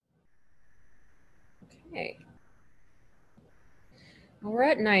Okay. Well, we're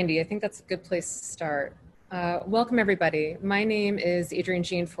at 90. I think that's a good place to start. Welcome, everybody. My name is Adrienne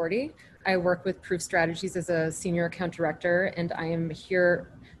Gianforti. I work with Proof Strategies as a Senior Account Director, and I am here,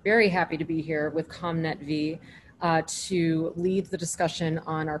 very happy to be here with ComNet V to lead the discussion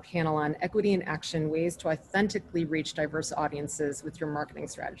on our panel on equity in action, ways to authentically reach diverse audiences with your marketing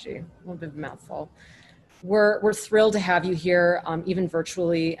strategy. A little bit of a mouthful. We're thrilled to have you here, even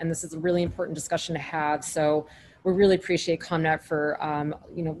virtually, and this is a really important discussion to have. So we really appreciate ComNet for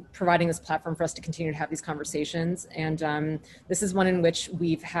providing this platform for us to continue to have these conversations. And this is one in which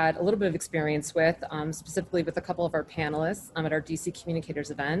we've had a little bit of experience with, specifically with a couple of our panelists at our DC Communicators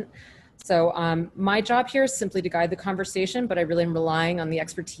event. So my job here is simply to guide the conversation, but I really am relying on the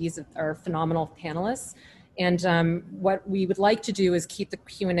expertise of our phenomenal panelists. And what we would like to do is keep the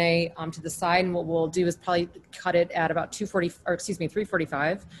Q&A to the side, and what we'll do is probably cut it at about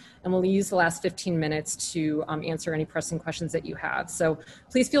 3:45, and we'll use the last 15 minutes to answer any pressing questions that you have. So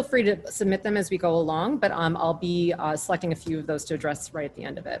please feel free to submit them as we go along, but I'll be selecting a few of those to address right at the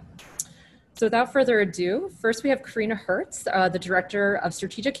end of it. So without further ado, first we have Karina Hertz, the Director of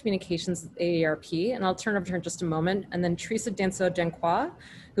Strategic Communications at AARP, and I'll turn over to her in just a moment. And then Teresa Danso-Dencroix,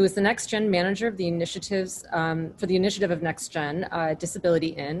 who is the Next Gen Manager of the initiatives for the initiative of Next Gen,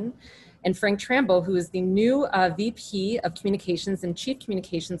 Disability In, and Frank Trambo, who is the new VP of Communications and Chief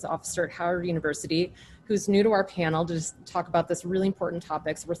Communications Officer at Howard University, who's new to our panel to just talk about this really important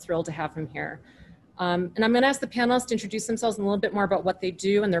topic. So we're thrilled to have him here. And I'm going to ask the panelists to introduce themselves and a little bit more about what they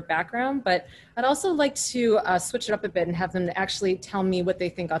do and their background, but I'd also like to switch it up a bit and have them actually tell me what they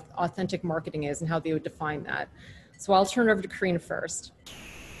think authentic marketing is and how they would define that. So I'll turn it over to Karina first.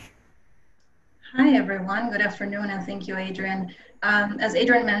 Hi, everyone. Good afternoon, and thank you, Adrienne. As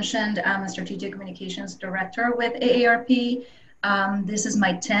Adrienne mentioned, I'm a Strategic Communications Director with AARP. This is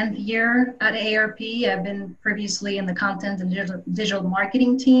my 10th year at AARP. I've been previously in the content and digital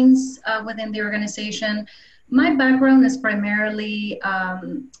marketing teams within the organization. My background is primarily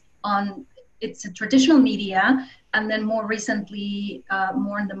it's a traditional media, and then more recently,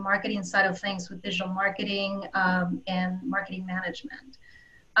 more in the marketing side of things with digital marketing and marketing management.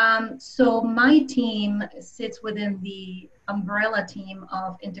 So my team sits within the umbrella team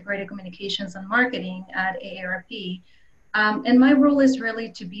of integrated communications and marketing at AARP. And my role is really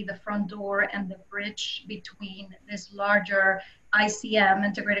to be the front door and the bridge between this larger ICM,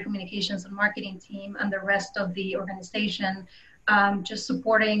 Integrated Communications and Marketing team, and the rest of the organization, just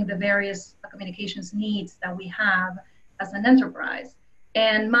supporting the various communications needs that we have as an enterprise.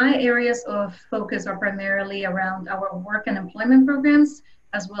 And my areas of focus are primarily around our work and employment programs,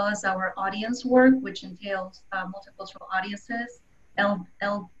 as well as our audience work, which entails multicultural audiences,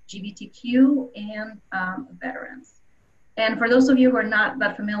 LGBTQ, and veterans. And for those of you who are not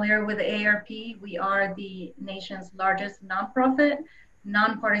that familiar with the AARP, we are the nation's largest nonprofit,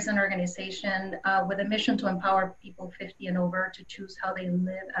 nonpartisan organization with a mission to empower people 50 and over to choose how they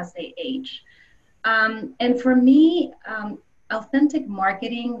live as they age. And for me, authentic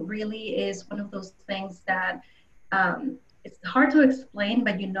marketing really is one of those things that it's hard to explain,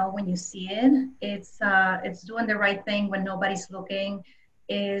 but you know when you see it. It's doing the right thing when nobody's looking,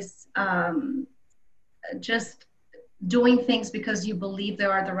 is just doing things because you believe they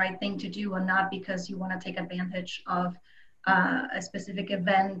are the right thing to do and not because you want to take advantage of a specific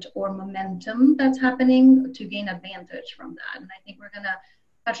event or momentum that's happening to gain advantage from that. And I think we're going to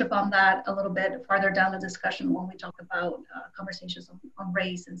touch upon that a little bit farther down the discussion when we talk about conversations on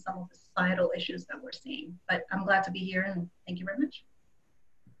race and some of the societal issues that we're seeing. But I'm glad to be here, and thank you very much.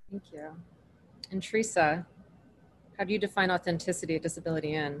 Thank you. And Teresa, how do you define authenticity at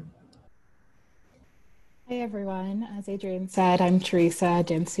Disability In? Hi everyone, as Adrienne said, I'm Teresa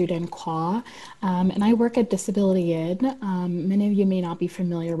Danso-Dencroix, and I work at Disability In. Many of you may not be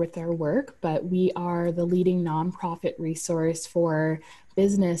familiar with their work, but we are the leading nonprofit resource for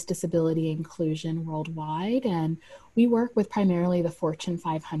business disability inclusion worldwide, and we work with primarily the Fortune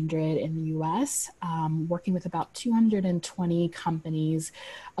 500 in the US, working with about 220 companies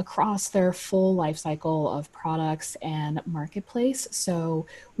across their full life cycle of products and marketplace. So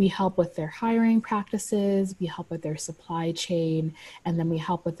we help with their hiring practices, we help with their supply chain, and then we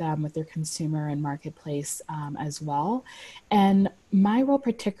help with them with their consumer and marketplace as well. And my role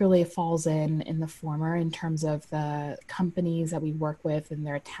particularly falls in the former in terms of the companies that we work with and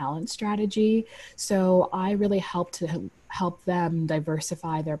their talent strategy. So I really help to help them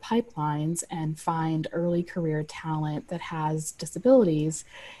diversify their pipelines and find early career talent that has disabilities.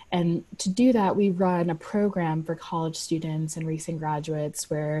 And to do that, we run a program for college students and recent graduates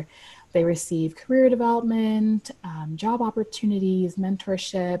where they receive career development, job opportunities,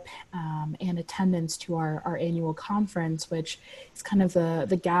 mentorship, and attendance to our annual conference, which is kind of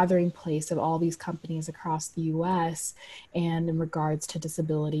the gathering place of all these companies across the US and in regards to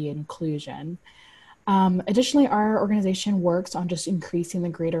disability inclusion. Additionally, our organization works on just increasing the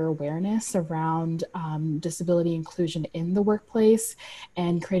greater awareness around disability inclusion in the workplace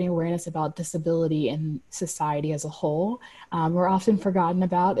and creating awareness about disability in society as a whole. We're often forgotten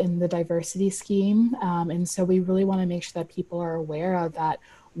about in the diversity scheme, and so we really want to make sure that people are aware of that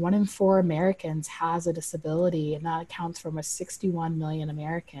 1 in 4 Americans has a disability, and that accounts for almost 61 million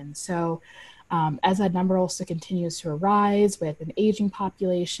Americans. So as that number also continues to arise with an aging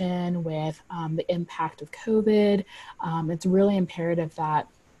population, with the impact of COVID, it's really imperative that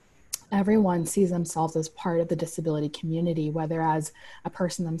everyone sees themselves as part of the disability community, whether as a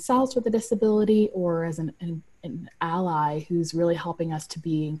person themselves with a disability or as an ally who's really helping us to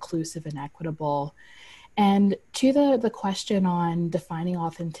be inclusive and equitable. And to the question on defining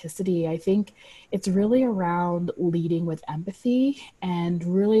authenticity, I think it's really around leading with empathy and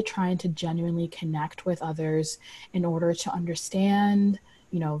really trying to genuinely connect with others in order to understand,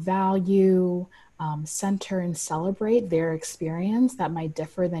 value, center and celebrate their experience that might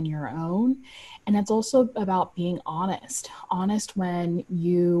differ than your own. And it's also about being honest when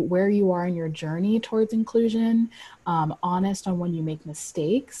where you are in your journey towards inclusion, honest on when you make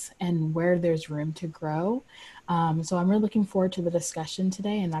mistakes and where there's room to grow. So I'm really looking forward to the discussion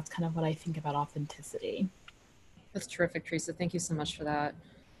today, and that's kind of what I think about authenticity. That's terrific, Teresa. Thank you so much for that.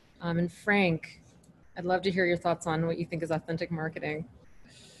 And Frank, I'd love to hear your thoughts on what you think is authentic marketing.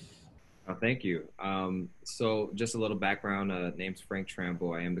 Oh, thank you. So just a little background, name's Frank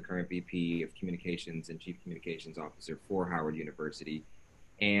Trambo. I am the current VP of Communications and Chief Communications Officer for Howard University.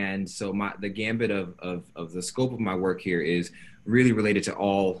 And so the gambit of the scope of my work here is really related to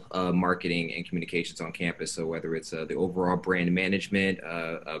all marketing and communications on campus. So whether it's the overall brand management,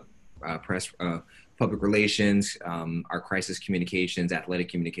 press, public relations, our crisis communications, athletic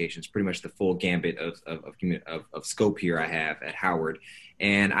communications, pretty much the full gambit of scope here I have at Howard.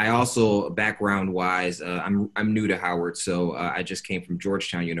 And I also, background-wise, I'm new to Howard, so I just came from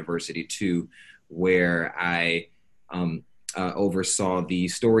Georgetown University too, where I oversaw the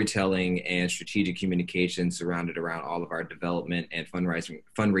storytelling and strategic communication surrounded around all of our development and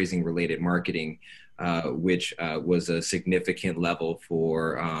fundraising-related marketing, which was a significant level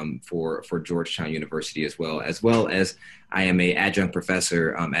for Georgetown University as well as I am an adjunct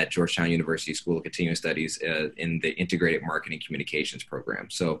professor at Georgetown University School of Continuing Studies in the Integrated Marketing Communications program.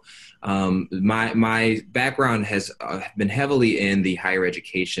 So my background has been heavily in the higher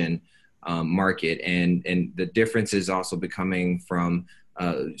education market, and the difference is also becoming from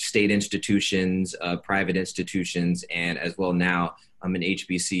state institutions, private institutions, and as well now an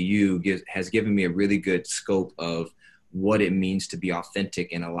HBCU has given me a really good scope of what it means to be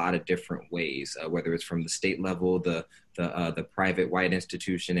authentic in a lot of different ways, whether it's from the state level, the private white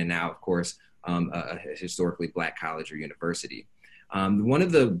institution, and now, of course, a historically Black college or university. One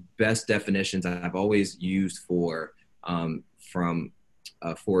of the best definitions I've always used for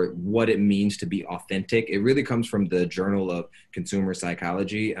what it means to be authentic, it really comes from the Journal of Consumer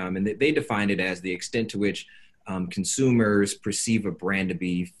Psychology, and they defined it as the extent to which consumers perceive a brand to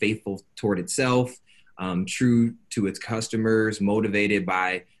be faithful toward itself, true to its customers, motivated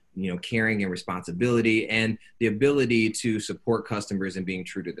by caring and responsibility, and the ability to support customers in being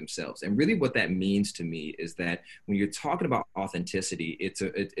true to themselves. And really what that means to me is that when you're talking about authenticity,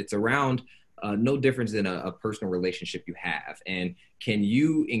 it's around no difference than a personal relationship you have. And can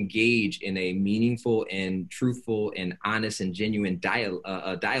you engage in a meaningful and truthful and honest and genuine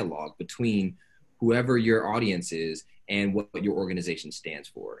dialogue between whoever your audience is and what your organization stands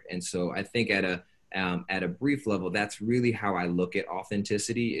for? And so I think at a brief level, that's really how I look at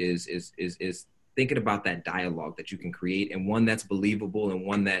authenticity is thinking about that dialogue that you can create, and one that's believable and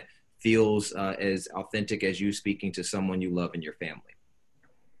one that feels as authentic as you speaking to someone you love in your family.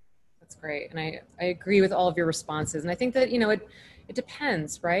 That's great. And I agree with all of your responses. And I think that, it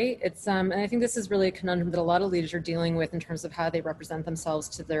depends, right? And I think this is really a conundrum that a lot of leaders are dealing with in terms of how they represent themselves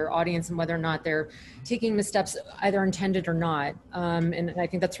to their audience and whether or not they're taking missteps, either intended or not. And I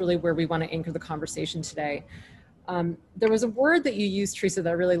think that's really where we want to anchor the conversation today. There was a word that you used, Teresa, that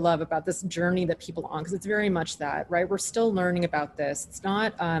I really love about this journey that people are on, because it's very much that, right? We're still learning about this. It's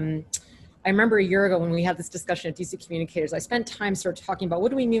not, I remember a year ago when we had this discussion at DC Communicators, I spent time sort of talking about what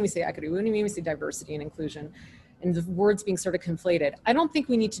do we mean we say equity? What do we mean we say diversity and inclusion? and the words being sort of conflated. I don't think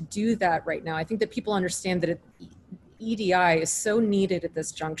we need to do that right now. I think that people understand that EDI is so needed at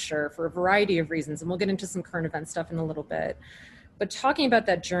this juncture for a variety of reasons, and we'll get into some current event stuff in a little bit. But talking about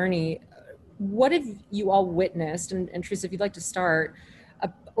that journey, what have you all witnessed, and Teresa, if you'd like to start,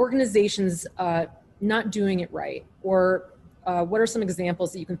 organizations not doing it right, or what are some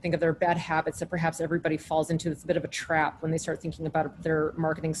examples that you can think of that are bad habits that perhaps everybody falls into? It's a bit of a trap when they start thinking about their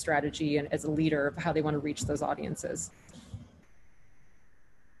marketing strategy and as a leader of how they want to reach those audiences.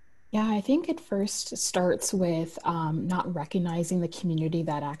 Yeah, I think it first starts with not recognizing the community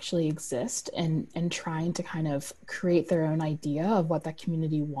that actually exists and trying to kind of create their own idea of what that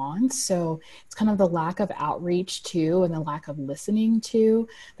community wants. So it's kind of the lack of outreach to and the lack of listening to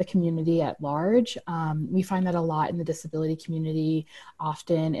the community at large. We find that a lot in the disability community,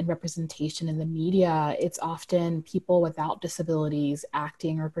 often in representation in the media. It's often people without disabilities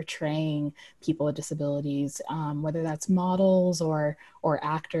acting or portraying people with disabilities, whether that's models or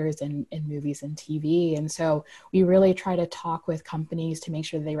actors in movies and TV. And so we really try to talk with companies to make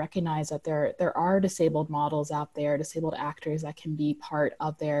sure they recognize that there are disabled models out there, disabled actors that can be part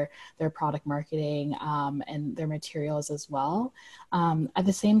of their product marketing and their materials as well. At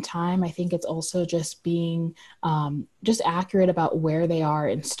the same time, I think it's also just being just accurate about where they are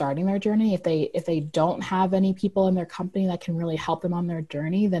in starting their journey. If they don't have any people in their company that can really help them on their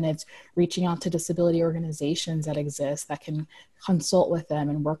journey, then it's reaching out to disability organizations that exist that can consult with them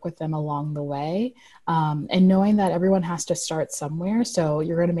and work with them along the way, and knowing that everyone has to start somewhere. So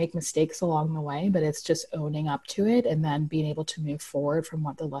you're going to make mistakes along the way, but it's just owning up to it and then being able to move forward from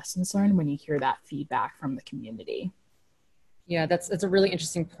what the lessons learned when you hear that feedback from the community. Yeah, that's a really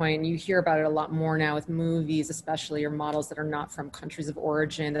interesting point. You hear about it a lot more now with movies, especially, or models that are not from countries of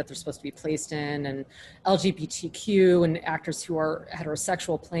origin that they're supposed to be placed in, and LGBTQ and actors who are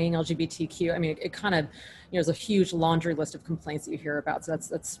heterosexual playing LGBTQ. I mean, it kind of, there's a huge laundry list of complaints that you hear about. So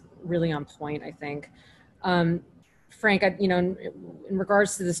that's really on point, I think. Frank, in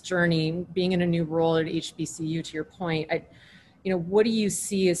regards to this journey, being in a new role at HBCU, to your point, what do you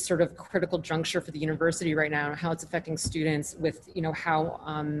see as sort of critical juncture for the university right now and how it's affecting students with, how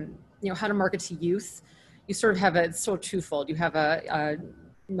to market to youth? You sort of have it's so twofold. You have a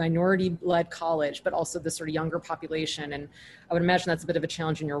minority-led college, but also this sort of younger population. And I would imagine that's a bit of a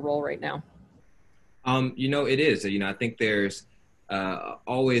challenge in your role right now. It is. I think there's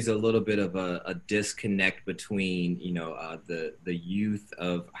always a little bit of a disconnect between, the youth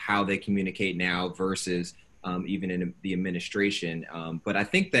of how they communicate now versus even in the administration. But I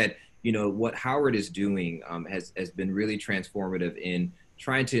think that, what Howard is doing has been really transformative in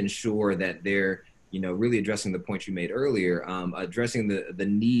trying to ensure that they're, really addressing the point you made earlier, addressing the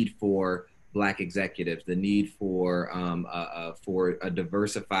need for Black executives, the need for a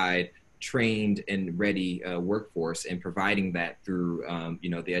diversified, trained and ready workforce, and providing that through,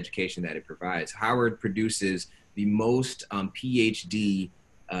 the education that it provides. Howard produces the most PhD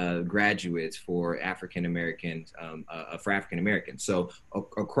graduates for African Americans. So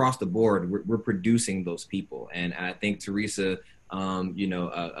across the board, we're producing those people. And I think Teresa,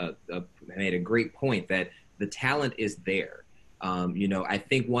 made a great point that the talent is there. I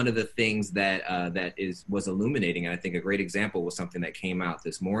think one of the things that was illuminating, and I think a great example was something that came out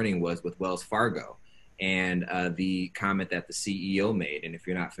this morning, was with Wells Fargo and the comment that the CEO made. And if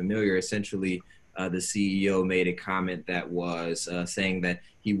you're not familiar, essentially, the CEO made a comment that was saying that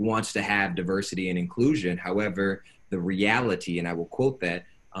he wants to have diversity and inclusion. However, the reality, and I will quote that,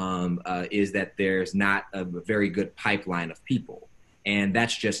 is that there's not a very good pipeline of people. And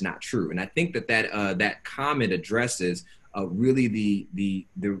that's just not true. And I think that comment addresses really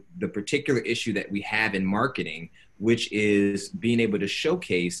the particular issue that we have in marketing, which is being able to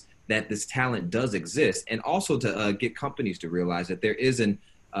showcase that this talent does exist, and also to get companies to realize that there isn't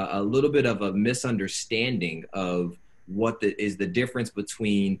a little bit of a misunderstanding of what is the difference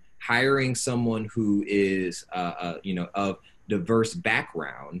between hiring someone who is, of diverse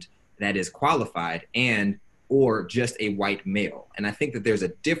background that is qualified or just a white male. And I think that there's a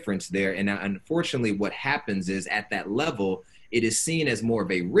difference there. And unfortunately, what happens is at that level, it is seen as more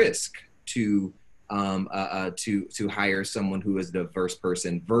of a risk to hire someone who is a diverse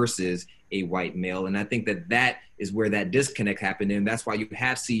person versus a white male. And I think that is where that disconnect happened. And that's why you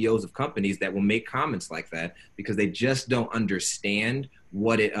have CEOs of companies that will make comments like that, because they just don't understand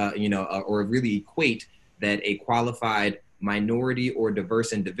what it, or really equate that a qualified minority or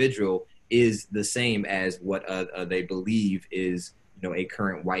diverse individual is the same as what they believe is, a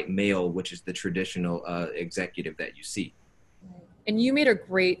current white male, which is the traditional executive that you see. And you made a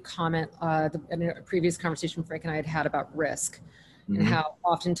great comment in a previous conversation Frank and I had about risk. and how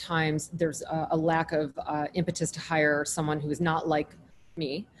oftentimes there's a lack of impetus to hire someone who is not like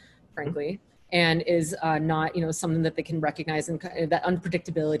me, frankly, and is not, something that they can recognize, and that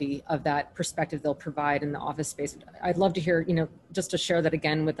unpredictability of that perspective they'll provide in the office space. I'd love to hear, just to share that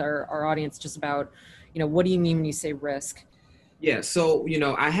again with our audience, just about, what do you mean when you say risk? Yeah, so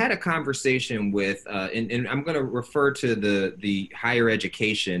I had a conversation with, and I'm going to refer to the higher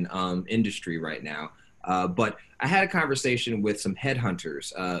education industry right now, but I had a conversation with some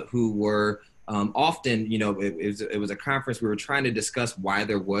headhunters who were often, it was a conference. We were trying to discuss why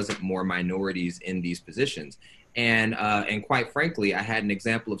there wasn't more minorities in these positions, and quite frankly, I had an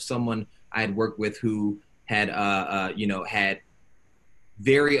example of someone I had worked with who had had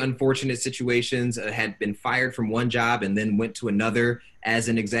very unfortunate situations, had been fired from one job and then went to another as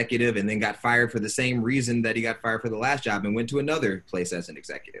an executive, and then got fired for the same reason that he got fired for the last job and went to another place as an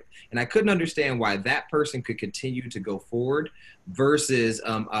executive. And I couldn't understand why that person could continue to go forward versus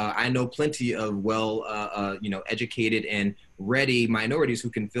I know plenty of educated and ready minorities who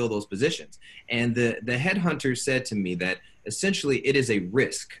can fill those positions. And the headhunter said to me that essentially it is a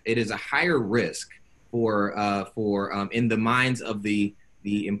risk. It is a higher risk for in the minds of the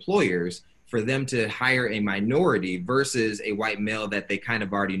employers for them to hire a minority versus a white male that they kind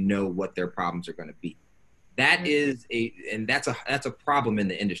of already know what their problems are going to be. That is that's a problem in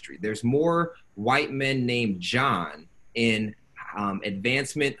the industry. There's more white men named John in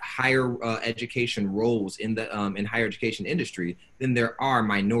advancement higher education roles in the in higher education industry than there are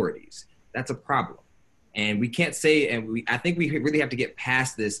minorities. That's a problem. And we can't say, I think we really have to get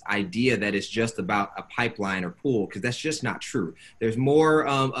past this idea that it's just about a pipeline or pool, because that's just not true. There's more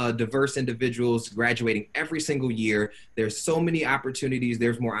diverse individuals graduating every single year. There's so many opportunities.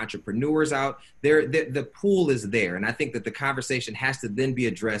 There's more entrepreneurs out there. The pool is there. And I think that the conversation has to then be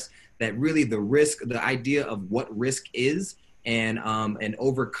addressed that really the risk, the idea of what risk is, and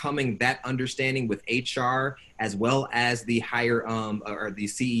overcoming that understanding with HR as well as the higher or the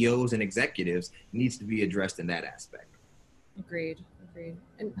CEOs and executives needs to be addressed in that aspect. Agreed.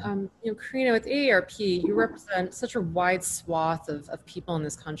 And Karina, with AARP, you represent such a wide swath of people in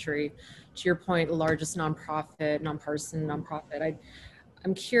this country. To your point, the largest nonprofit, nonpartisan nonprofit.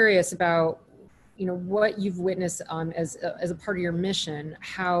 I'm curious about what you've witnessed as a part of your mission,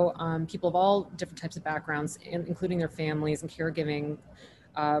 how people of all different types of backgrounds, including their families and caregiving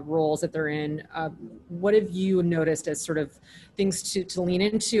roles that they're in, what have you noticed as sort of things to lean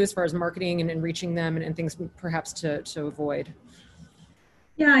into as far as marketing and reaching them, and things perhaps to avoid?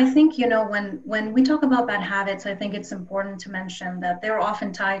 Yeah, I think, when we talk about bad habits, I think it's important to mention that they're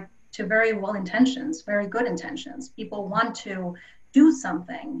often tied to very well intentions, very good intentions. People want to do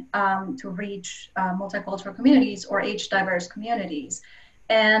something to reach multicultural communities or age diverse communities.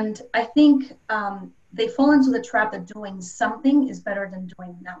 And I think they fall into the trap that doing something is better than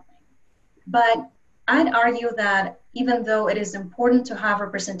doing nothing. But I'd argue that even though it is important to have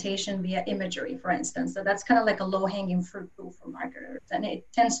representation via imagery, for instance, that's kind of like a low hanging fruit tool for marketers, and it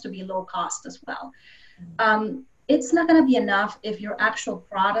tends to be low cost as well. It's not going to be enough if your actual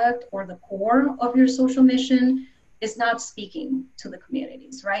product or the core of your social mission is not speaking to the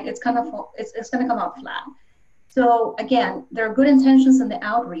communities, right? It's going to come out flat. So again, there are good intentions in the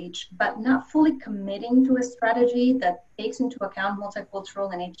outreach, but not fully committing to a strategy that takes into account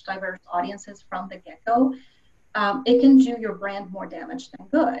multicultural and age diverse audiences from the get-go. It can do your brand more damage than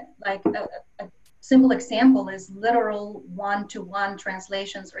good. Like a simple example is literal one-to-one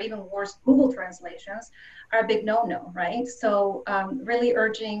translations, or even worse, Google translations are a big no-no, right? So really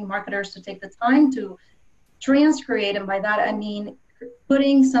urging marketers to take the time to transcreate, and by that I mean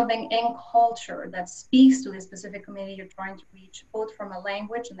putting something in culture that speaks to the specific community you're trying to reach, both from a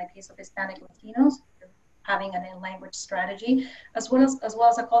language, in the case of Hispanic Latinos, having an in-language strategy, as well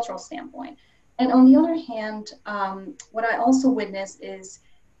as a cultural standpoint. And on the other hand, what I also witness is,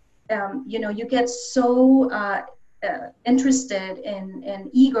 you get so interested and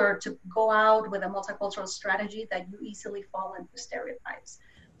eager to go out with a multicultural strategy that you easily fall into stereotypes.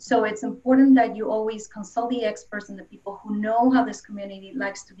 So it's important that you always consult the experts and the people who know how this community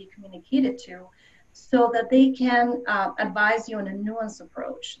likes to be communicated to, so that they can advise you on a nuanced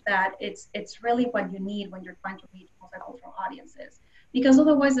approach, that it's really what you need when you're trying to reach multicultural audiences. Because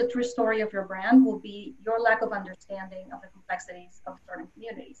otherwise the true story of your brand will be your lack of understanding of the complexities of certain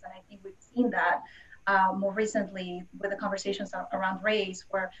communities. And I think we've seen that more recently with the conversations around race,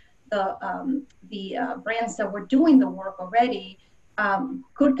 where the brands that were doing the work already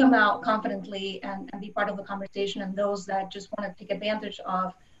could come out confidently and be part of the conversation, and those that just want to take advantage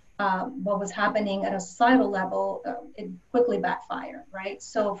of what was happening at a societal level, it quickly backfired, right?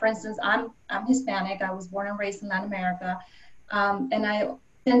 So for instance, I'm Hispanic. I was born and raised in Latin America. And I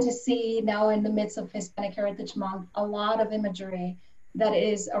tend to see now in the midst of Hispanic Heritage Month, a lot of imagery that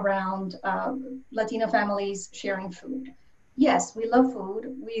is around Latino families sharing food. Yes, we love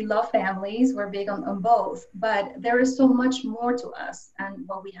food, we love families, we're big on both, but there is so much more to us and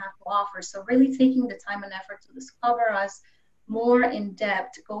what we have to offer. So really taking the time and effort to discover us more in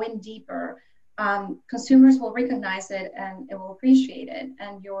depth, go in deeper, consumers will recognize it and it will appreciate it,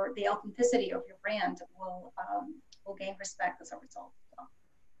 and the authenticity of your brand will gain respect as a result. So.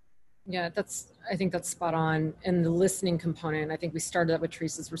 Yeah, I think that's spot on. And the listening component, I think we started out with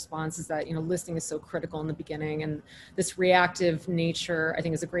Teresa's response is that, listening is so critical in the beginning, and this reactive nature, I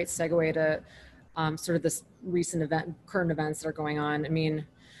think, is a great segue to sort of this current events that are going on. I mean,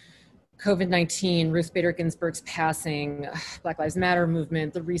 COVID-19, Ruth Bader Ginsburg's passing, Black Lives Matter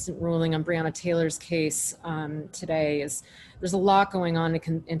movement, the recent ruling on Breonna Taylor's case today there's a lot going on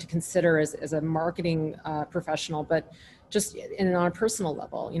to consider as a marketing professional, but just on a personal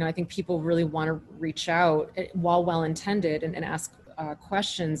level. I think people really want to reach out while well-intended and ask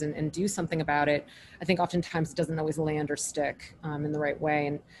questions and do something about it. I think oftentimes it doesn't always land or stick in the right way.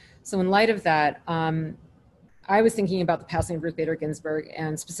 And so in light of that, I was thinking about the passing of Ruth Bader Ginsburg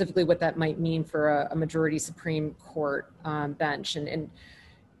and specifically what that might mean for a majority Supreme Court bench. And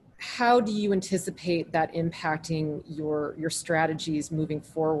how do you anticipate that impacting your strategies moving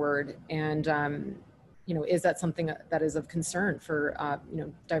forward? And, is that something that is of concern for,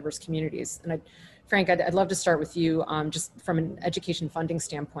 diverse communities? And Frank, I'd love to start with you. Just from an education funding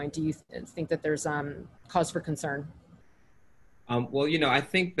standpoint, do you think that there's cause for concern? Well, I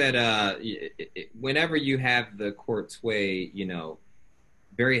think that whenever you have the court sway,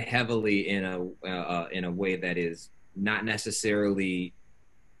 very heavily in a way that is not necessarily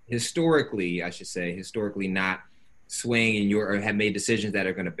historically not swaying or have made decisions that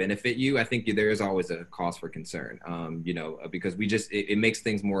are going to benefit you, I think there is always a cause for concern. Because it makes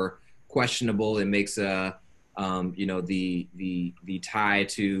things more questionable. It makes the tie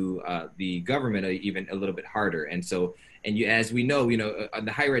to the government even a little bit harder. And so. And as we know, on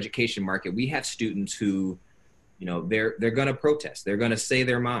the higher education market, we have students who, they're going to protest. They're going to say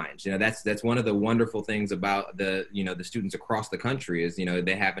their minds. That's one of the wonderful things about the students across the country is,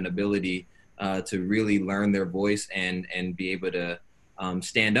 they have an ability to really learn their voice and be able to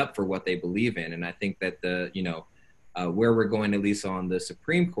stand up for what they believe in. And I think that where we're going, at least on the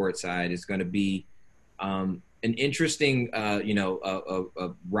Supreme Court side, is going to be an interesting,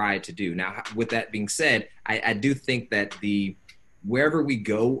 ride to do. Now, with that being said, I do think that wherever we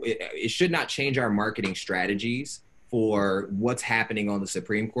go, it should not change our marketing strategies for what's happening on the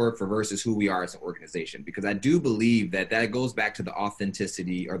Supreme Court versus who we are as an organization. Because I do believe that goes back to the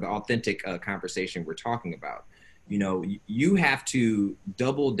authenticity or the authentic conversation we're talking about. You have to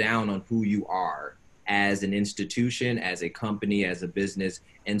double down on who you are as an institution, as a company, as a business,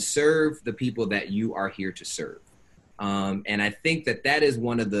 and serve the people that you are here to serve. And I think that is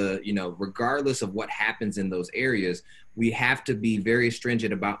one of the, regardless of what happens in those areas, we have to be very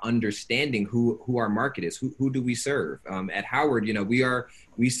stringent about understanding who our market is. Who do we serve? At Howard,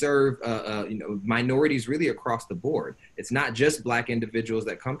 we serve minorities really across the board. It's not just Black individuals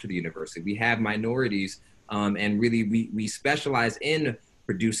that come to the university. We have minorities, and really we specialize in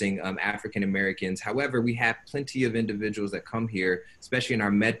producing African Americans. However, we have plenty of individuals that come here, especially in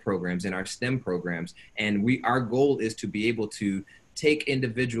our med programs, in our STEM programs. And our goal is to be able to take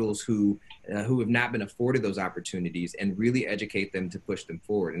individuals who have not been afforded those opportunities and really educate them to push them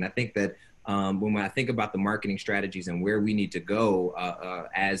forward. And I think that when I think about the marketing strategies and where we need to go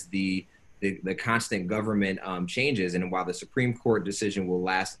as the constant government changes, and while the Supreme Court decision will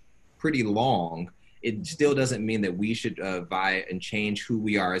last pretty long, it still doesn't mean that we should vie and change who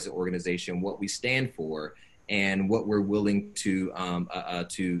we are as an organization, what we stand for, and what we're willing to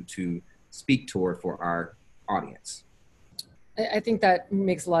speak toward for our audience. I think that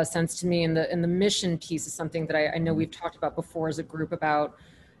makes a lot of sense to me. And the mission piece is something that I know we've talked about before as a group about,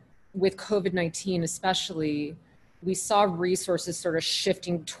 with COVID-19 especially, we saw resources sort of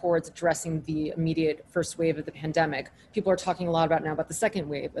shifting towards addressing the immediate first wave of the pandemic. People are talking a lot about the second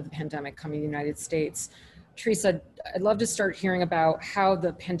wave of the pandemic coming to the United States. Teresa, I'd love to start hearing about how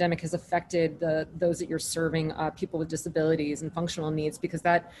the pandemic has affected those that you're serving, people with disabilities and functional needs, because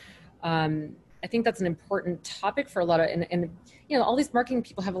that, I think that's an important topic for a lot of, and all these marketing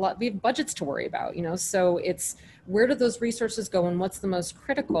people we have budgets to worry about, so it's where do those resources go and what's the most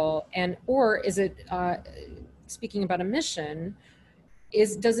critical, or is it, speaking about a mission,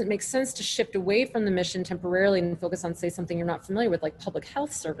 does it make sense to shift away from the mission temporarily and focus on, say, something you're not familiar with, like public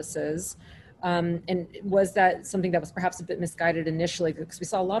health services? And was that something that was perhaps a bit misguided initially? Because we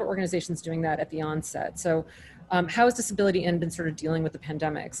saw a lot of organizations doing that at the onset. So How has Disability In been sort of dealing with the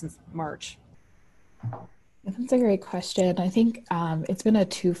pandemic since March? That's a great question. I think it's been a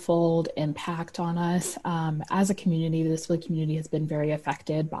twofold impact on us. As a community, the disability community has been very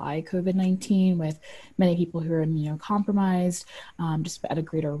affected by COVID-19, with many people who are immunocompromised, just at a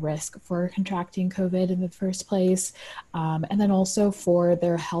greater risk for contracting COVID in the first place. And then also for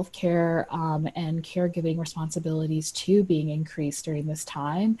their healthcare and caregiving responsibilities too being increased during this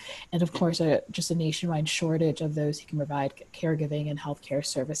time. And of course, just a nationwide shortage of those who can provide caregiving and healthcare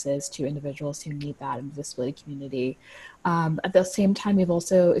services to individuals who need that in the disability community. At the same time, we've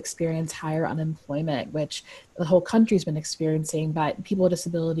also experienced higher unemployment, which the whole country's been experiencing, but people with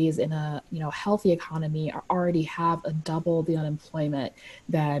disabilities in a healthy economy already have a double the unemployment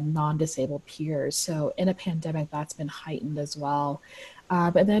than non-disabled peers. So in a pandemic, that's been heightened as well.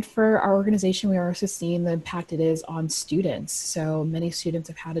 And then for our organization, we are also seeing the impact it is on students. So many students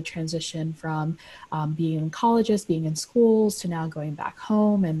have had to transition from being in colleges, being in schools, to now going back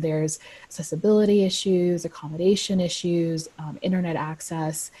home. And there's accessibility issues, accommodation issues, internet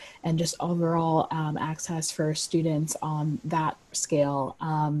access, and just overall access for students on that scale.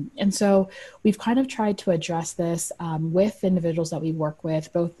 And so we've kind of tried to address this with individuals that we work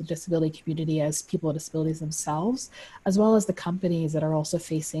with, both the disability community as people with disabilities themselves, as well as the companies that are also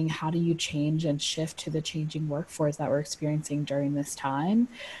facing how do you change and shift to the changing workforce that we're experiencing during this time.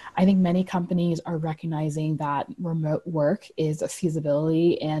 I think many companies are recognizing that remote work is a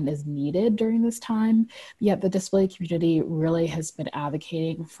feasibility and is needed during this time, yet the disability community really has been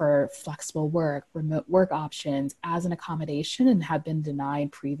advocating for flexible work, remote work options as an accommodation, and have been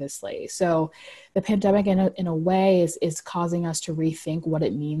denied previously. So the pandemic in a way is causing us to rethink what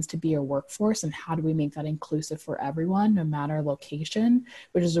it means to be a workforce and how do we make that inclusive for everyone, no matter location,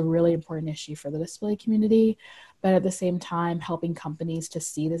 which is a really important issue for the disability community. But at the same time, helping companies to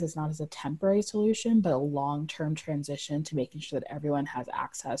see this as not as a temporary solution, but a long-term transition to making sure that everyone has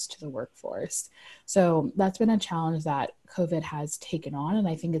access to the workforce. So that's been a challenge that COVID has taken on. And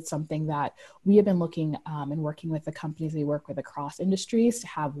I think it's something that we have been looking and working with the companies we work with across industries to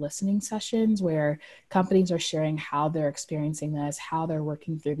have listening sessions where companies are sharing how they're experiencing this, how they're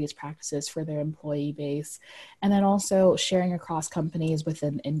working through these practices for their employee base, and then also sharing across companies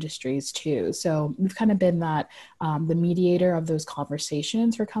within industries too. So we've kind of been that the mediator of those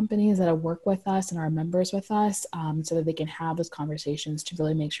conversations for companies that have worked with us and are members with us, so that they can have those conversations to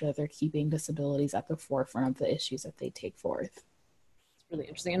really make sure that they're keeping disabilities at the forefront of the issues that they take forth. It's really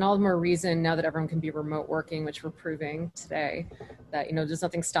interesting, and all the more reason now that everyone can be remote working, which we're proving today, that there's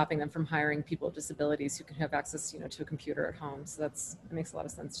nothing stopping them from hiring people with disabilities who can have access to a computer at home. So that makes a lot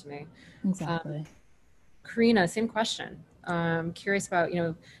of sense to me. Exactly. Karina, same question. Curious about,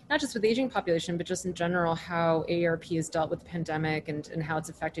 not just with the aging population, but just in general, how AARP has dealt with the pandemic and how it's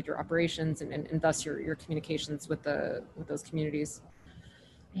affected your operations and thus your communications with those communities.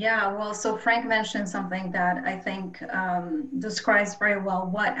 Yeah, well, so Frank mentioned something that I think describes very well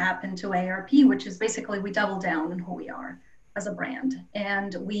what happened to AARP, which is basically we double down on who we are as a brand.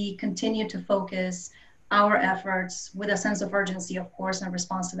 And we continue to focus our efforts with a sense of urgency, of course, in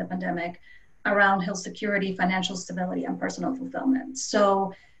response to the pandemic, around health security, financial stability, and personal fulfillment.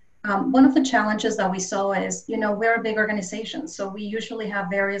 So one of the challenges that we saw is, we're a big organization. So we usually have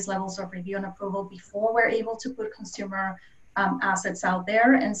various levels of review and approval before we're able to put consumer assets out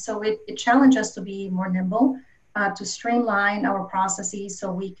there. And so it challenged us to be more nimble, to streamline our processes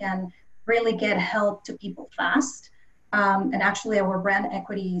so we can really get help to people fast. And actually our brand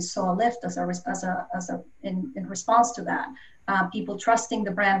equity saw a lift in response to that. People trusting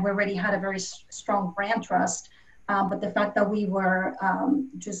the brand. We already had a very strong brand trust, but the fact that we were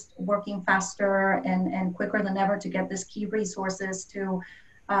just working faster and quicker than ever to get these key resources to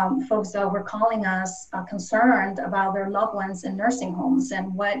folks that were calling us concerned about their loved ones in nursing homes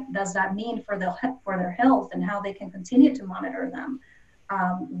and what does that mean for their health and how they can continue to monitor them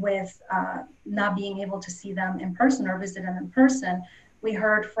with not being able to see them in person or visit them in person. We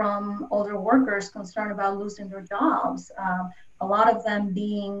heard from older workers concerned about losing their jobs, a lot of them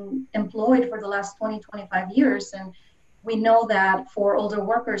being employed for the last 20, 25 years. And we know that for older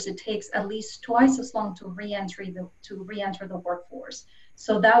workers, it takes at least twice as long to re-enter the workforce.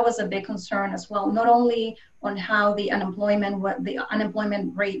 So that was a big concern as well, not only on how the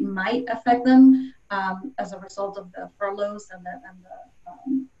unemployment rate might affect them as a result of the furloughs and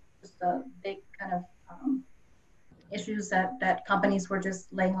just the big kind of issues that companies were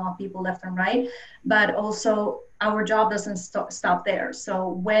just laying off people left and right, but also our job doesn't stop there. So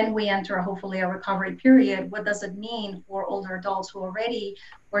when we enter hopefully a recovery period, what does it mean for older adults who already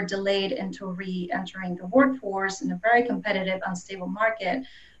were delayed into re-entering the workforce in a very competitive, unstable market?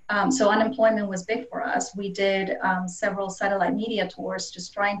 So unemployment was big for us. We did several satellite media tours,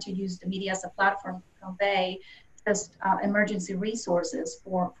 just trying to use the media as a platform to convey just emergency resources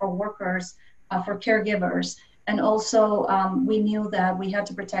for workers, for caregivers. And also we knew that we had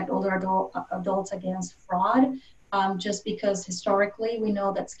to protect older adults against fraud, just because historically we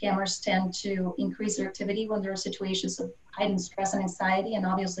know that scammers tend to increase their activity when there are situations of heightened stress and anxiety, and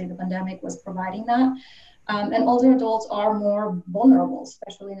obviously the pandemic was providing that. And older adults are more vulnerable,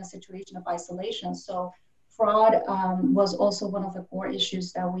 especially in a situation of isolation. So fraud was also one of the core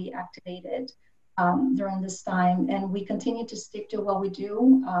issues that we activated during this time. And we continue to stick to what we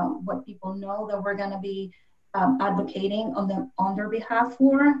do, what people know that we're going to be advocating on their behalf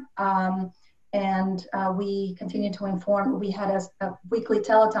for. And we continue to inform. We had a weekly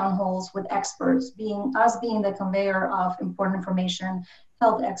teletown halls with experts, being the conveyor of important information,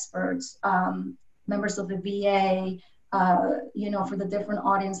 health experts, members of the VA, for the different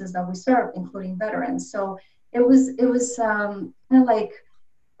audiences that we serve, including veterans. So it was kind of like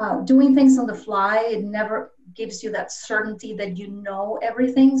doing things on the fly. It never gives you that certainty that you know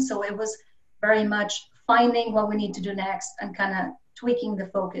everything. So it was very much finding what we need to do next and kind of tweaking the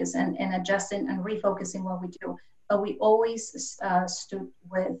focus and adjusting and refocusing what we do. But we always stood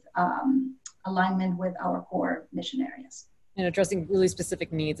with alignment with our core mission areas. And addressing really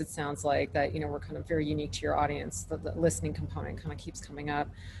specific needs, it sounds like that, we're kind of very unique to your audience. The listening component kind of keeps coming up.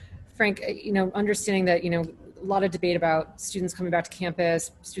 Frank, understanding that, a lot of debate about students coming back to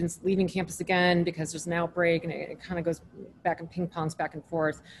campus, students leaving campus again because there's an outbreak, and it kind of goes back and ping pongs back and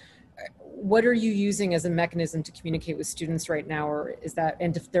forth. What are you using as a mechanism to communicate with students right now, or is that,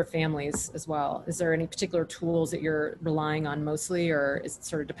 and their families as well? Is there any particular tools that you're relying on mostly, or is it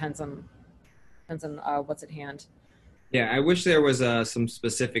sort of depends on what's at hand? Yeah, I wish there was some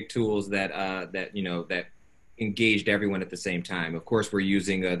specific tools that that engaged everyone at the same time. Of course, we're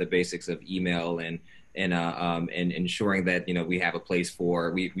using the basics of email and ensuring that we have a place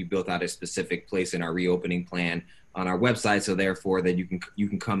for. We built out a specific place in our reopening plan on our website, so therefore that you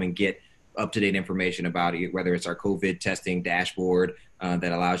can come and get up-to-date information about it, whether it's our COVID testing dashboard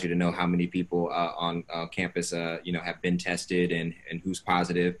that allows you to know how many people on campus have been tested and who's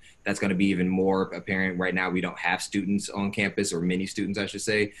positive. That's going to be even more apparent. Right now we don't have students on campus, or many students I should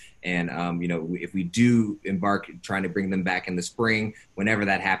say, and if we do embark trying to bring them back in the spring, whenever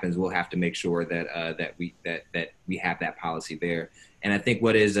that happens, we'll have to make sure that we have that policy there. And I think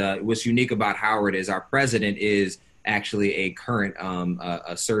what's unique about Howard is our president is actually a current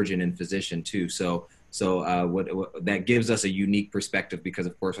a surgeon and physician too. So what that gives us a unique perspective, because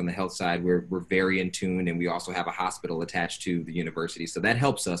of course on the health side we're very in tune, and we also have a hospital attached to the university. So that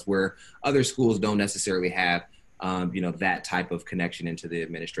helps us where other schools don't necessarily have that type of connection into the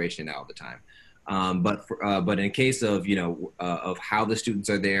administration all the time. But in case of of how the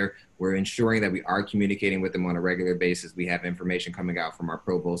students are there, we're ensuring that we are communicating with them on a regular basis. We have information coming out from our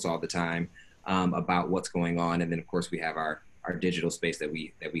provost all the time about what's going on, and then of course we have our digital space that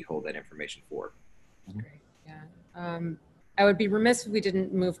we hold that information for. Great. Yeah. I would be remiss if we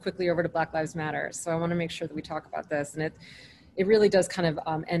didn't move quickly over to Black Lives Matter. So I want to make sure that we talk about this, and it really does kind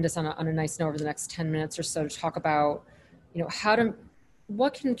of end us on a nice note over the next 10 minutes or so to talk about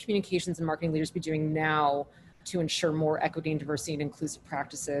what can communications and marketing leaders be doing now to ensure more equity and diversity and inclusive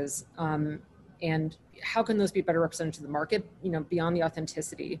practices, and how can those be better represented to the market, beyond the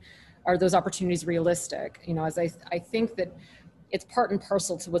authenticity? Are those opportunities realistic? As I think that it's part and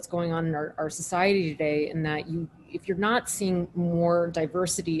parcel to what's going on in our society today, in that if you're not seeing more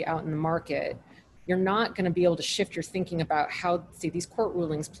diversity out in the market, you're not going to be able to shift your thinking about how, say, these court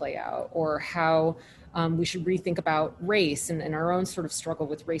rulings play out, or how we should rethink about race and our own sort of struggle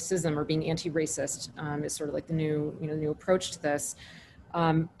with racism, or being anti-racist is sort of like the new approach to this.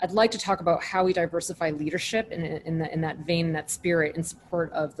 I'd like to talk about how we diversify leadership in that vein, that spirit, in support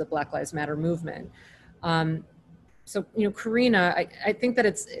of the Black Lives Matter movement. So, Karina, I think that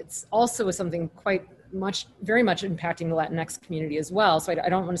it's also something very much impacting the Latinx community as well. So I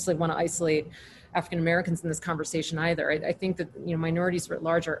don't necessarily want to isolate African Americans in this conversation either. I think that minorities writ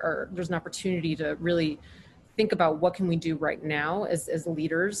large there's an opportunity to really think about what can we do right now as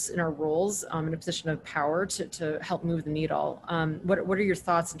leaders in our roles in a position of power to help move the needle. What are your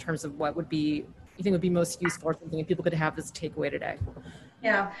thoughts in terms of what you think would be most useful, or something that people could have as a takeaway today?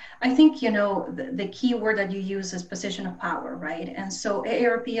 Yeah, I think, the key word that you use is position of power, right? And so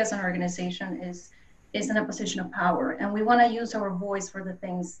AARP as an organization is in a position of power, and we want to use our voice for the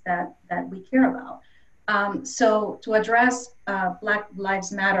things that we care about. So to address Black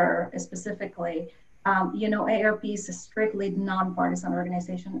Lives Matter specifically, AARP is a strictly nonpartisan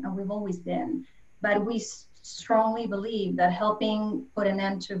organization, and we've always been. But we strongly believe that helping put an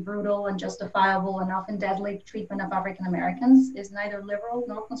end to brutal, unjustifiable, and often deadly treatment of African Americans is neither liberal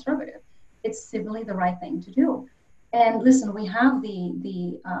nor conservative. It's simply the right thing to do. And listen, we have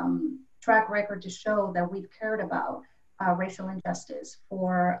the track record to show that we've cared about racial injustice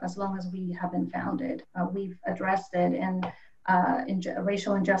for as long as we have been founded. We've addressed it and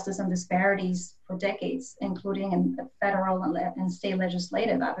racial injustice and disparities for decades, including in federal and state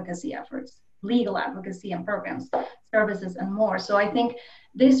legislative advocacy efforts, legal advocacy and programs, services, and more. So I think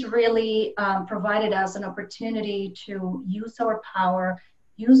this really provided us an opportunity to use our power,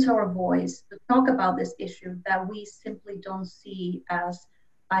 use our voice to talk about this issue that we simply don't see as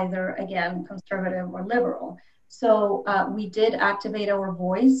either, again, conservative or liberal. So we did activate our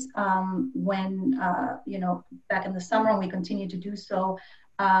voice when, back in the summer, and we continue to do so,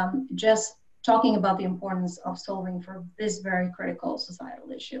 just talking about the importance of solving for this very critical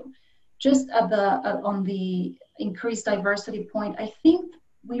societal issue. Just on the increased diversity point, I think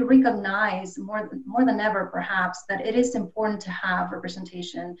we recognize more than ever, perhaps, that it is important to have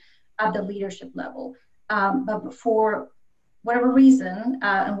representation at the leadership level. But for whatever reason,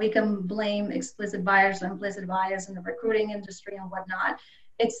 and we can blame explicit bias or implicit bias in the recruiting industry and whatnot,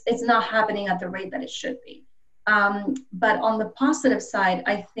 it's not happening at the rate that it should be. But on the positive side,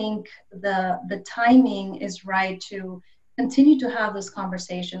 I think the timing is right to continue to have those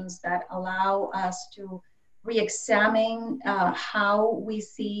conversations that allow us to re-examine how we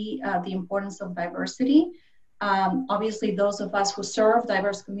see the importance of diversity. Obviously, those of us who serve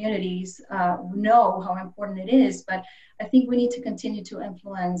diverse communities know how important it is, but I think we need to continue to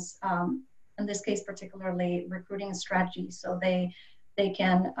influence, in this case particularly, recruiting strategies so they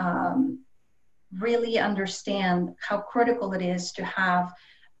can really understand how critical it is to have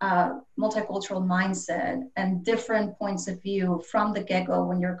multicultural mindset and different points of view from the get-go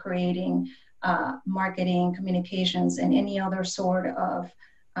when you're creating marketing, communications, and any other sort of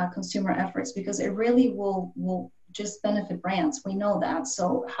consumer efforts, because it really will just benefit brands. We know that.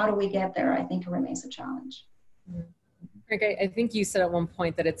 So how do we get there? I think it remains a challenge. Frank, I think you said at one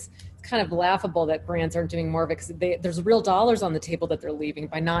point that it's kind of laughable that brands aren't doing more of it because there's real dollars on the table that they're leaving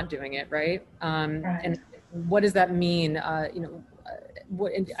by not doing it, right? Right. And what does that mean? I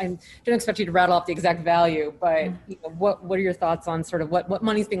don't expect you to rattle off the exact value, but what are your thoughts on sort of what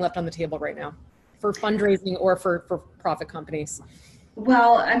money's being left on the table right now for fundraising or for profit companies?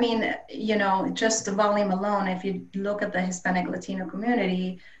 Well, I mean, just the volume alone, if you look at the Hispanic Latino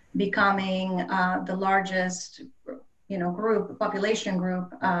community becoming the largest, population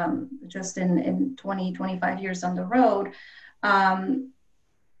group just in 20, 25 years on the road,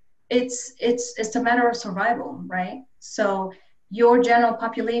 it's a matter of survival, right? So your general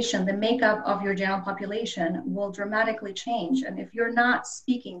population, the makeup of your general population will dramatically change. And if you're not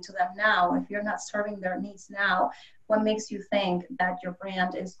speaking to them now, if you're not serving their needs now, what makes you think that your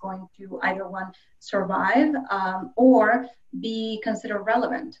brand is going to either one, survive or be considered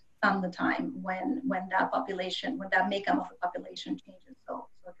relevant the time when that makeup of the population changes so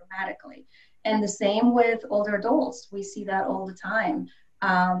dramatically. And the same with older adults. We see that all the time.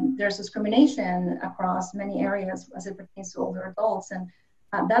 There's discrimination across many areas as it pertains to older adults. And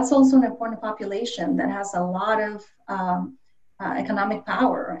that's also an important population that has a lot of economic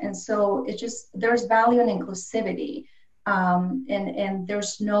power. And so there's value in inclusivity. And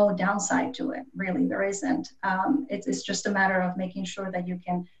there's no downside to it, really, there isn't. It's just a matter of making sure that you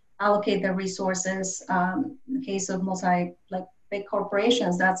can allocate the resources. In the case of big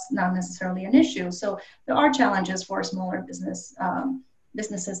corporations, that's not necessarily an issue. So there are challenges for smaller businesses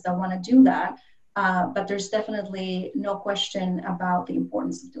that want to do that, but there's definitely no question about the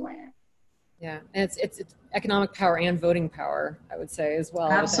importance of doing it. Yeah, and it's economic power and voting power, I would say, as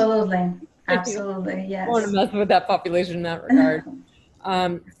well. Absolutely, absolutely, yes. I want to mess with that population in that regard.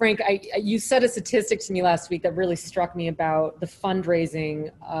 Frank, you said a statistic to me last week that really struck me about the fundraising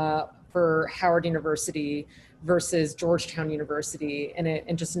for Howard University versus Georgetown University,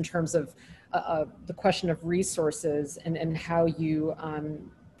 and just in terms of the question of resources and how you,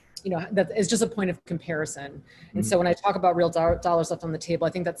 that is just a point of comparison. Mm-hmm. And so when I talk about real dollars left on the table,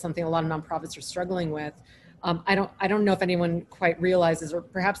 I think that's something a lot of nonprofits are struggling with. I don't know if anyone quite realizes, or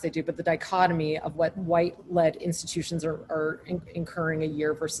perhaps they do, but the dichotomy of what white-led institutions are incurring a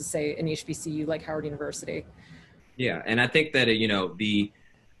year versus, say, an HBCU like Howard University. Yeah, and I think that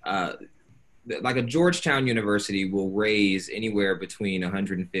like a Georgetown University will raise anywhere between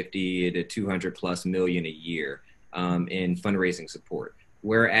 150 to 200 plus million a year in fundraising support.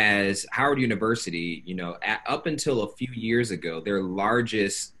 Whereas Howard University, up until a few years ago, their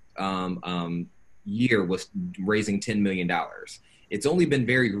largest year was raising $10 million. It's only been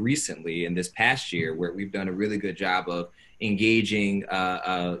very recently in this past year where we've done a really good job of engaging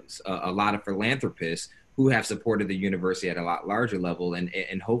a lot of philanthropists who have supported the university at a lot larger level,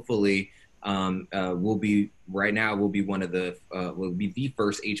 and hopefully we'll be the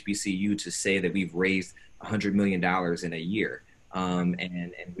first HBCU to say that we've raised $100 million in a year.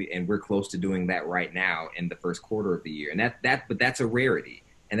 And we're close to doing that right now in the first quarter of the year. And but that's a rarity.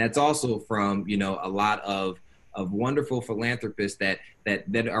 And that's also from, a lot of wonderful philanthropists that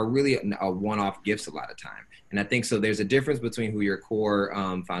are really one-off gifts a lot of time. And I think so there's a difference between who your core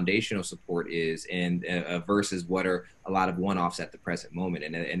foundational support is and versus what are a lot of one-offs at the present moment.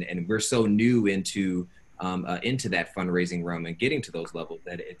 And we're so new into that fundraising realm and getting to those levels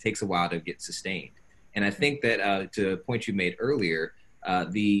that it takes a while to get sustained. And I think that to a point you made earlier,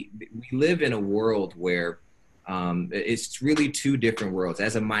 we live in a world where it's really two different worlds.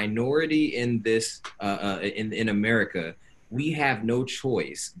 As a minority in this in America, we have no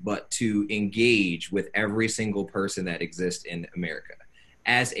choice but to engage with every single person that exists in America.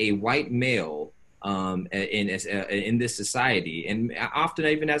 As a white male in this society, and often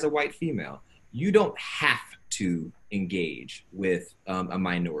even as a white female, you don't have to engage with a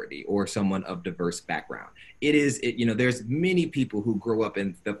minority or someone of diverse background. There's many people who grow up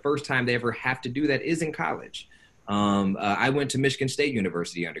and the first time they ever have to do that is in college. I went to Michigan State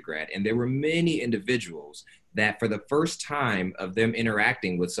University undergrad, and there were many individuals that for the first time of them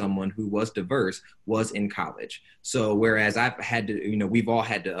interacting with someone who was diverse was in college. So whereas I've had to, we've all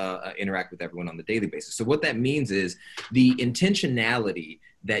had to interact with everyone on the daily basis. So what that means is the intentionality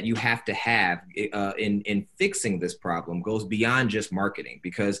that you have to have in fixing this problem goes beyond just marketing,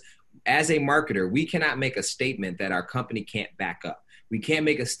 because as a marketer, we cannot make a statement that our company can't back up. We can't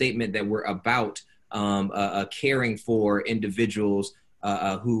make a statement that we're about caring for individuals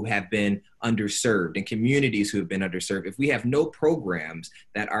who have been underserved and communities who have been underserved if we have no programs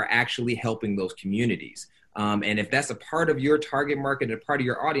that are actually helping those communities. And if that's a part of your target market and a part of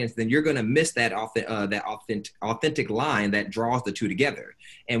your audience, then you're going to miss that authentic line that draws the two together.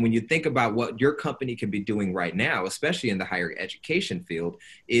 And when you think about what your company can be doing right now, especially in the higher education field,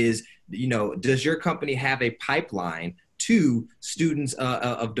 is, does your company have a pipeline to students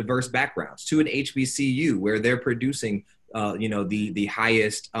of diverse backgrounds, to an HBCU where they're producing the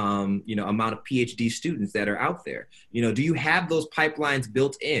highest, amount of PhD students that are out there? Do you have those pipelines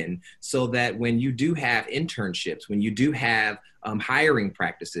built in so that when you do have internships, when you do have hiring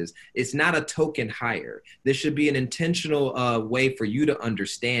practices, it's not a token hire? This should be an intentional way for you to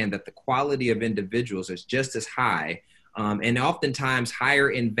understand that the quality of individuals is just as high and oftentimes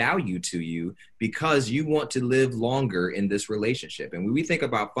higher in value to you because you want to live longer in this relationship. And when we think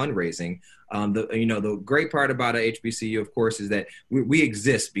about fundraising, the great part about a HBCU, of course, is that we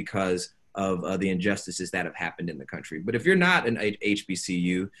exist because of the injustices that have happened in the country. But if you're not an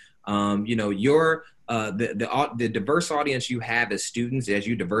HBCU, you're the diverse audience you have as students, as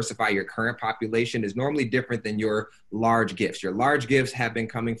you diversify your current population, is normally different than your large gifts. Your large gifts have been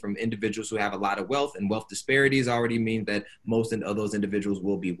coming from individuals who have a lot of wealth, and wealth disparities already mean that most of those individuals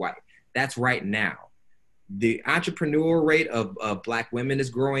will be white. That's right now. The entrepreneurial rate of Black women is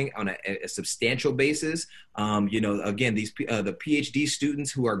growing on a substantial basis. Again, the PhD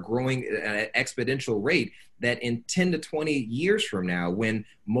students who are growing at an exponential rate, that in 10 to 20 years from now, when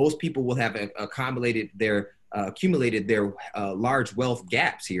most people will have accumulated their large wealth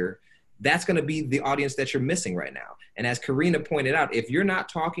gaps here, that's going to be the audience that you're missing right now. And as Karina pointed out, if you're not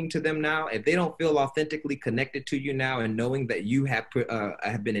talking to them now, if they don't feel authentically connected to you now and knowing that you have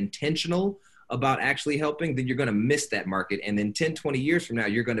been intentional about actually helping, then you're going to miss that market. And then 10, 20 years from now,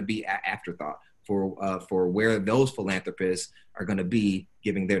 you're going to be an afterthought for where those philanthropists are going to be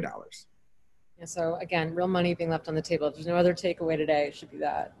giving their dollars. Yeah, so again, real money being left on the table. If there's no other takeaway today, it should be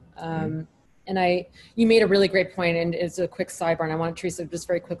that. And you made a really great point, and it's a quick sidebar, and I want Teresa, just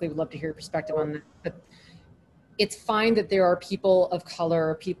very quickly, would love to hear your perspective on that. But it's fine that there are people of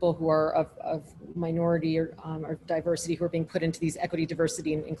color, people who are of minority or diversity who are being put into these equity,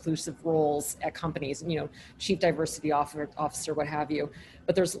 diversity, and inclusive roles at companies, chief diversity officer, what have you.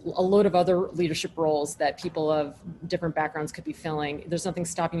 But there's a load of other leadership roles that people of different backgrounds could be filling. There's nothing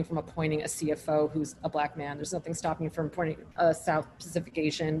stopping you from appointing a CFO who's a Black man. There's nothing stopping you from appointing a South Pacific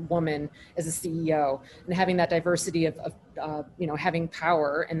Asian woman as a CEO. And having that diversity of having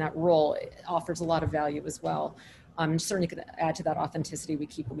power in that role offers a lot of value as well. Certainly could add to that authenticity we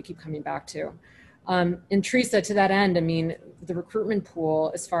keep coming back to. And Teresa, to that end, the recruitment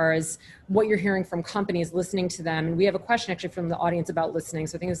pool, as far as what you're hearing from companies, listening to them, and we have a question actually from the audience about listening,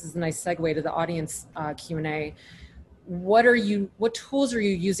 so I think this is a nice segue to the audience Q&A. what tools are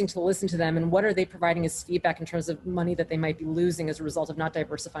you using to listen to them, and what are they providing as feedback in terms of money that they might be losing as a result of not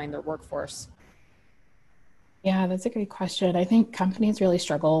diversifying their workforce? Yeah, that's a great question. I think companies really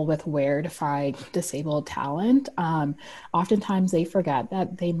struggle with where to find disabled talent. Oftentimes, they forget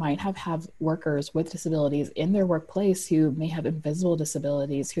that they might have workers with disabilities in their workplace who may have invisible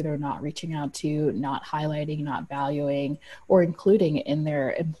disabilities, who they're not reaching out to, not highlighting, not valuing, or including in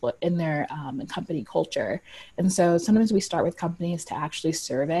their company culture. And so, sometimes we start with companies to actually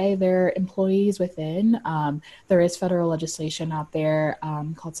survey their employees within. There is federal legislation out there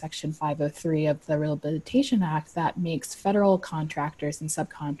called Section 503 of the Rehabilitation Act that makes federal contractors and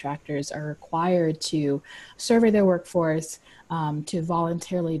subcontractors are required to survey their workforce, to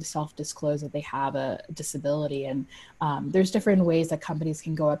voluntarily self-disclose that they have a disability. And there's different ways that companies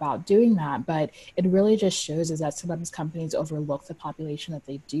can go about doing that, but it really just shows is that sometimes companies overlook the population that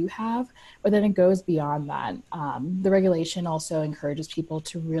they do have, but then it goes beyond that. The regulation also encourages people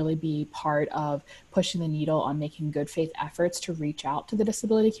to really be part of pushing the needle on making good faith efforts to reach out to the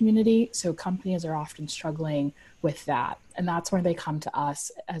disability community. So companies are often struggling with that. And that's where they come to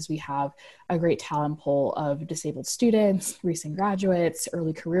us, as we have a great talent pool of disabled students, recent graduates,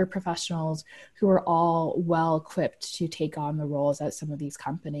 early career professionals who are all well equipped to take on the roles at some of these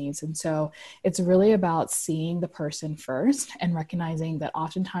companies. And so it's really about seeing the person first and recognizing that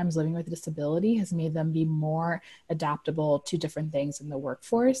oftentimes living with a disability has made them be more adaptable to different things in the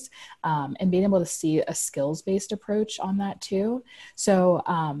workforce, and being able to see a skills-based approach on that too. So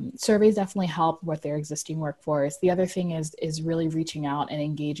surveys definitely help with their existing workforce. The other thing is really reaching out and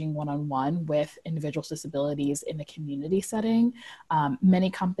engaging one-on-one with individuals with disabilities in the community setting. Many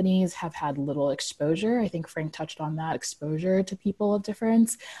companies have had little exposure. I think Frank touched on that, exposure to people of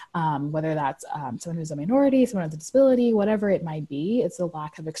difference, whether that's someone who's a minority, someone with a disability, whatever it might be. It's a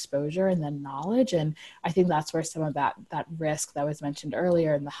lack of exposure and then knowledge. And I think that's where some of that risk that was mentioned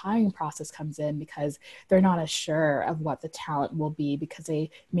earlier in the hiring process comes in, because they're not as sure of what the talent will be, because they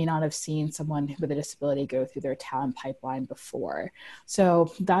may not have seen someone with a disability go through their talent pipeline before.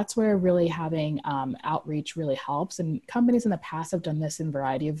 So that's where really having outreach really helps. And companies in the past have done this in a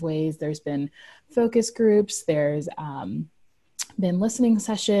variety of ways. There's been focus groups, there's been listening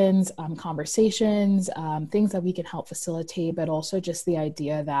sessions, conversations, things that we can help facilitate, but also just the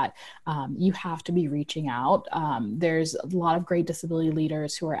idea that you have to be reaching out. There's a lot of great disability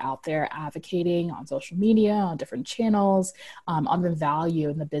leaders who are out there advocating on social media, on different channels, on the value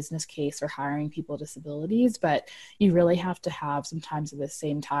and the business case for hiring people with disabilities. But you really have to have sometimes at the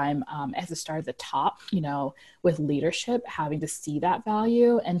same time, as a start at the top, with leadership, having to see that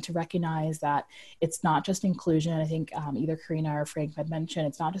value and to recognize that it's not just inclusion. I think either Karina or Frank had mentioned,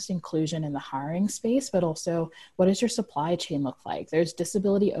 it's not just inclusion in the hiring space, but also what does your supply chain look like? There's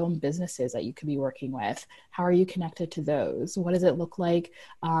disability-owned businesses that you could be working with. How are you connected to those? What does it look like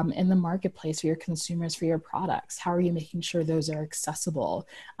in the marketplace for your consumers, for your products? How are you making sure those are accessible?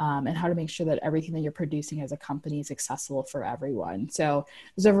 And how to make sure that everything that you're producing as a company is accessible for everyone. So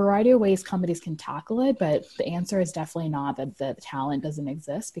there's a variety of ways companies can tackle it, but the answer is definitely not that the talent doesn't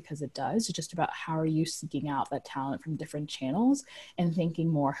exist, because it does. It's just about how are you seeking out that talent from different channels and thinking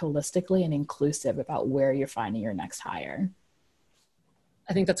more holistically and inclusive about where you're finding your next hire.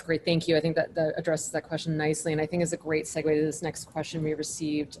 I think that's great. Thank you. I think that addresses that question nicely. And I think is a great segue to this next question we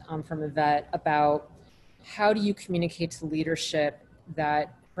received from Yvette about how do you communicate to leadership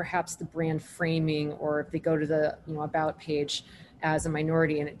that perhaps the brand framing, or if they go to the about page as a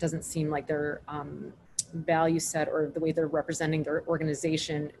minority and it doesn't seem like their value set or the way they're representing their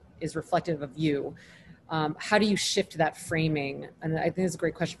organization is reflective of you. How do you shift that framing? And I think it's a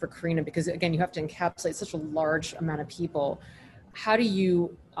great question for Karina, because again, you have to encapsulate such a large amount of people. How do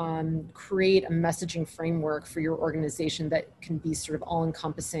you create a messaging framework for your organization that can be sort of all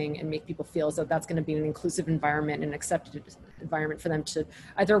encompassing and make people feel as though that's going to be an inclusive environment, an accepted environment for them to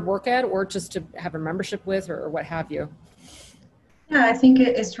either work at or just to have a membership with, or what have you? Yeah, I think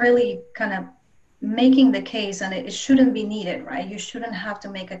it's really kind of making the case, and it shouldn't be needed, right? You shouldn't have to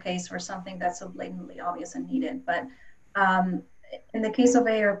make a case for something that's so blatantly obvious and needed. But in the case of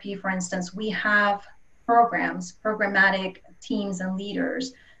AARP, for instance, we have programmatic teams and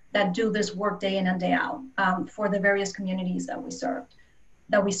leaders that do this work day in and day out for the various communities that we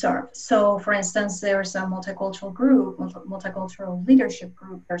serve. So for instance, there's a multicultural group, multicultural leadership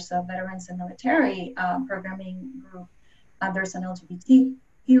group, there's a veterans and military programming group, there's an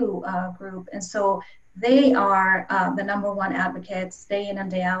LGBTQ group. And so they are the number one advocates day in and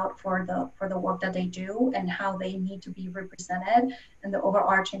day out for the work that they do and how they need to be represented in the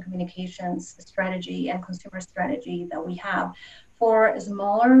overarching communications strategy and consumer strategy that we have. For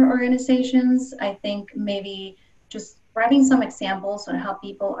smaller organizations, I think maybe just writing some examples on how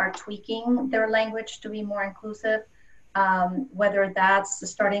people are tweaking their language to be more inclusive, whether that's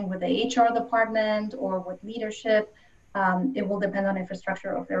starting with the HR department or with leadership. It will depend on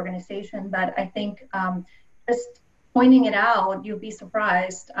infrastructure of the organization, but I think just pointing it out, you'll be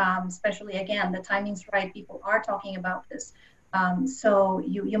surprised, especially again, the timing's right, people are talking about this. So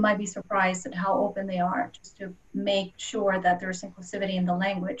you might be surprised at how open they are just to make sure that there's inclusivity in the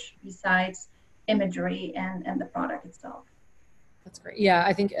language besides imagery and the product itself. That's great. Yeah,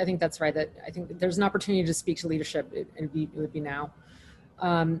 I think that's right. That I think there's an opportunity to speak to leadership, and it would be now.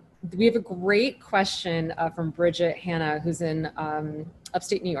 We have a great question from Bridget Hanna, who's in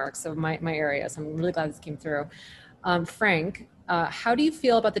upstate New York, so my area. So I'm really glad this came through. Frank, how do you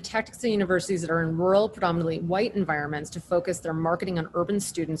feel about the tactics of universities that are in rural, predominantly white environments to focus their marketing on urban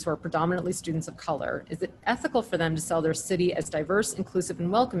students who are predominantly students of color? Is it ethical for them to sell their city as diverse, inclusive,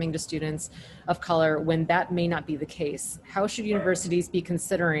 and welcoming to students of color when that may not be the case? How should universities be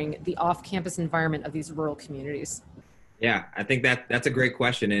considering the off-campus environment of these rural communities? Yeah, I think that's a great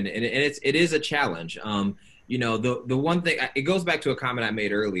question, and it is a challenge. You know, the one thing, it goes back to a comment I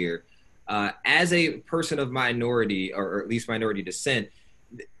made earlier. As a person of minority, or at least minority descent,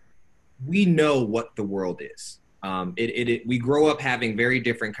 we know what the world is. We grow up having very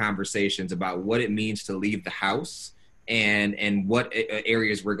different conversations about what it means to leave the house and what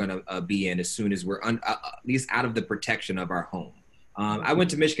areas we're going to be in as soon as we're at least out of the protection of our home. I went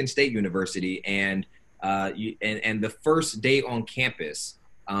to Michigan State University, and the first day on campus,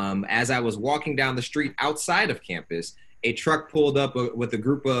 as I was walking down the street outside of campus, a truck pulled up with a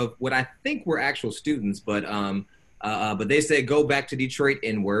group of what I think were actual students, but they said, "Go back to Detroit,"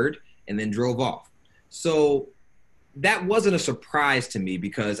 in word, and then drove off. So that wasn't a surprise to me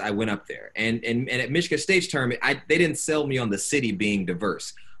because I went up there. And at Michigan State's term, they didn't sell me on the city being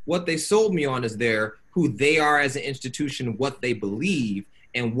diverse. What they sold me on is who they are as an institution, what they believe,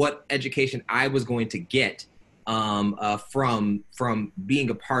 and what education I was going to get from being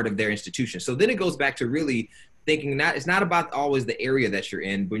a part of their institution. So then it goes back to really thinking it's not about always the area that you're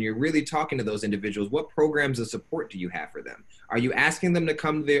in. When you're really talking to those individuals, what programs of support do you have for them? Are you asking them to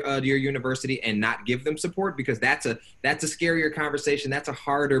come to your university and not give them support? Because that's a scarier conversation. That's a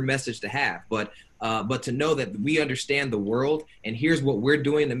harder message to have. But to know that we understand the world, and here's what we're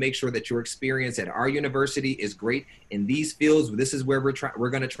doing to make sure that your experience at our university is great in these fields. This is where we're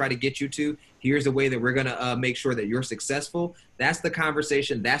going to try to get you to. Here's the way that we're going to make sure that you're successful. That's the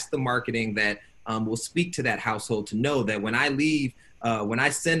conversation. That's the marketing that will speak to that household, to know that when I leave, when I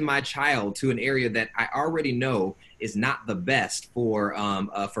send my child to an area that I already know is not the best for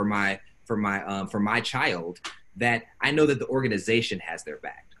my child, that I know that the organization has their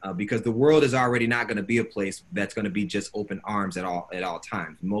back, because the world is already not going to be a place that's going to be just open arms at all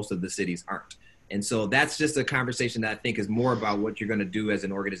times. Most of the cities aren't. And so that's just a conversation that I think is more about what you're going to do as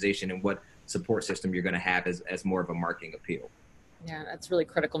an organization and what support system you're going to have as more of a marketing appeal. Yeah, that's really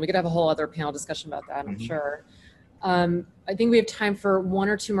critical. We could have a whole other panel discussion about that, I'm sure. I think we have time for one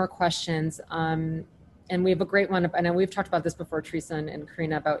or two more questions. And we have a great one. I know we've talked about this before, Teresa and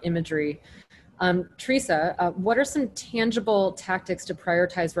Karina, about imagery. Teresa, what are some tangible tactics to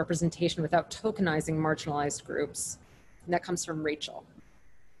prioritize representation without tokenizing marginalized groups? And that comes from Rachel.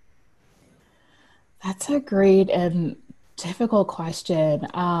 That's a great and difficult question.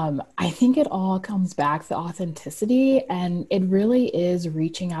 I think it all comes back to authenticity, and it really is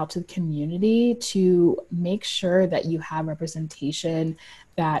reaching out to the community to make sure that you have representation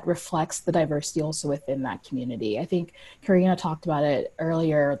that reflects the diversity also within that community. I think Karina talked about it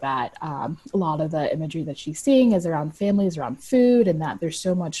earlier, that a lot of the imagery that she's seeing is around families, around food, and that there's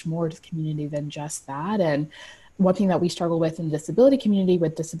so much more to the community than just that. And one thing that we struggle with in the disability community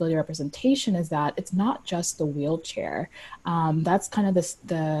with disability representation is that it's not just the wheelchair. That's kind of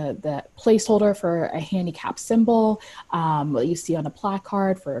the placeholder for a handicap symbol, what you see on a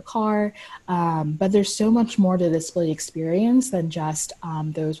placard for a car. But there's so much more to the disability experience than just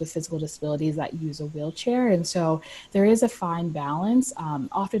those with physical disabilities that use a wheelchair. And so there is a fine balance.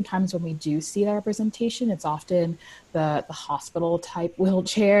 Oftentimes when we do see that representation, it's often the hospital type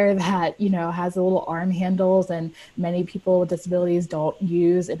wheelchair that, you know, has the little arm handles, and many people with disabilities don't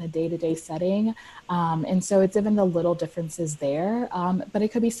use in a day-to-day setting. And so it's even the little differences there. But it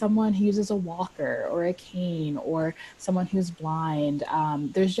could be someone who uses a walker or a cane, or someone who's blind.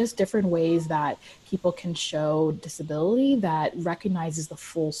 There's just different ways that people can show disability that recognizes the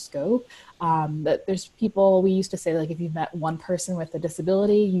full scope. That there's people, we used to say, like, if you've met one person with a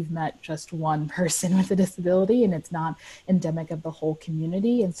disability, you've met just one person with a disability, and it's not endemic of the whole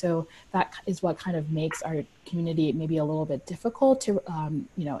community. And so that is what kind of makes our community maybe a little bit difficult to,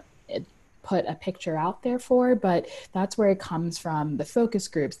 put a picture out there for, but that's where it comes from, the focus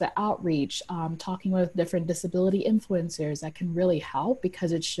groups, the outreach, talking with different disability influencers that can really help,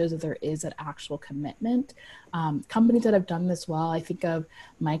 because it shows that there is an actual commitment. Companies that have done this well, I think of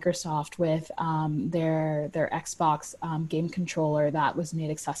Microsoft with their Xbox game controller that was made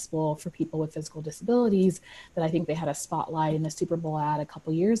accessible for people with physical disabilities, that I think they had a spotlight in a Super Bowl ad a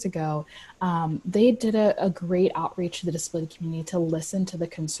couple years ago. They did a great outreach to the disability community to listen to the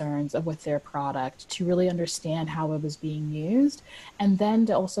concerns of with their product, to really understand how it was being used, and then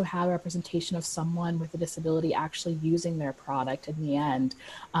to also have a representation of someone with a disability actually using their product in the end.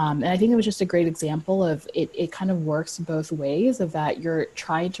 And I think it was just a great example of it kind of works both ways, of that you're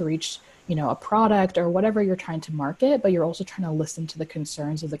trying to reach, you know, a product or whatever you're trying to market, but you're also trying to listen to the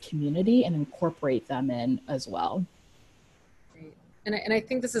concerns of the community and incorporate them in as well. Great. And I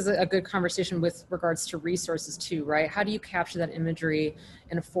think this is a good conversation with regards to resources too, right? How do you capture that imagery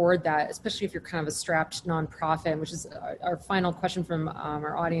and afford that, especially if you're kind of a strapped nonprofit, which is our final question from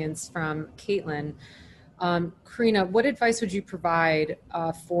our audience from Caitlin. Karina, what advice would you provide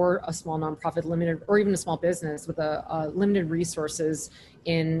for a small nonprofit, limited, or even a small business with a limited resources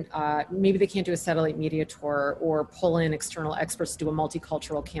in maybe they can't do a satellite media tour or pull in external experts to do a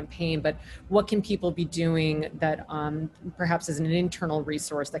multicultural campaign, but what can people be doing that perhaps is an internal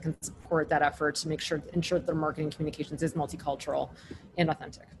resource that can support that effort to ensure that their marketing communications is multicultural and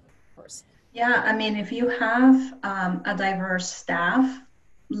authentic, of course? Yeah, I mean, if you have a diverse staff,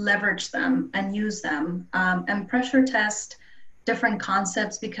 leverage them and use them, and pressure test different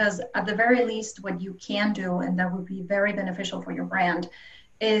concepts, because at the very least what you can do, and that would be very beneficial for your brand,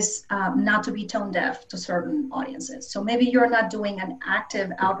 is not to be tone deaf to certain audiences. So maybe you're not doing an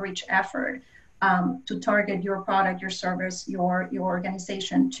active outreach effort to target your product, your service, your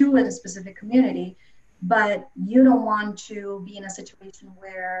organization to a specific community, but you don't want to be in a situation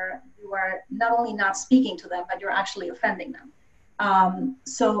where you are not only not speaking to them, but you're actually offending them.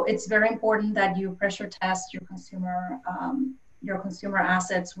 So it's very important that you pressure test your consumer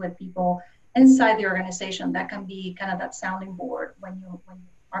assets with people inside the organization. That can be kind of that sounding board when you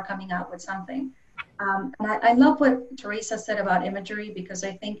are coming out with something. And I love what Teresa said about imagery, because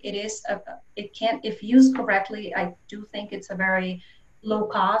I think if used correctly, I do think it's a very low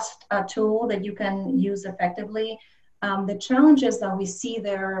cost tool that you can use effectively. The challenges that we see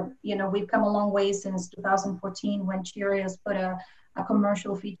there, you know, we've come a long way since 2014 when Cheerios put a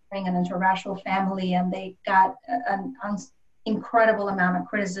commercial featuring an interracial family, and they got an incredible amount of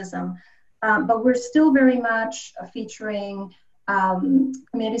criticism. But we're still very much featuring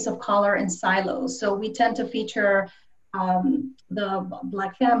communities of color in silos. So we tend to feature the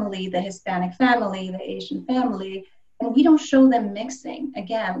Black family, the Hispanic family, the Asian family, and we don't show them mixing.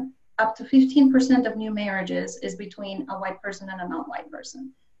 Again, up to 15% of new marriages is between a white person and a non-white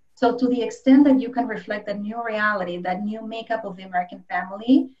person. So to the extent that you can reflect that new reality, that new makeup of the American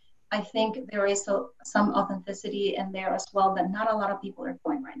family, I think there is some authenticity in there as well that not a lot of people are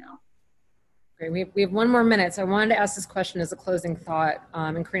doing right now. Great. We have 1 more minute. So I wanted to ask this question as a closing thought.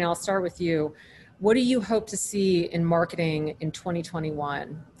 And Karina, I'll start with you. What do you hope to see in marketing in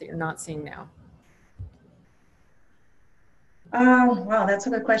 2021 that you're not seeing now? Wow, that's a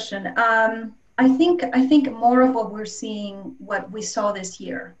good question. I think more of what we're seeing, what we saw this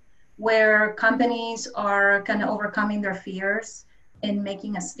year, where companies are kind of overcoming their fears and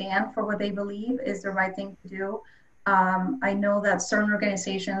making a stand for what they believe is the right thing to do. I know that certain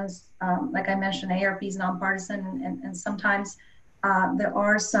organizations, like I mentioned, AARP is nonpartisan, and sometimes there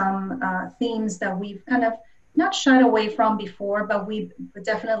are some themes that we've kind of not shied away from before, but we've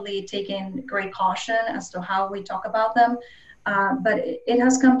definitely taken great caution as to how we talk about them. But it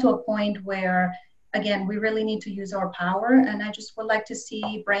has come to a point where, again, we really need to use our power. And I just would like to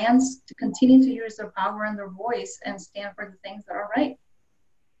see brands to continue to use their power and their voice and stand for the things that are right.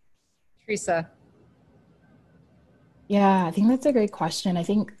 Teresa. Yeah, I think that's a great question. I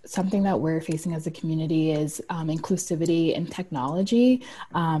think something that we're facing as a community is inclusivity in technology.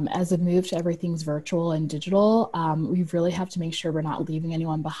 As a move to everything's virtual and digital, we really have to make sure we're not leaving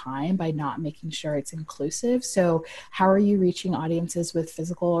anyone behind by not making sure it's inclusive. So how are you reaching audiences with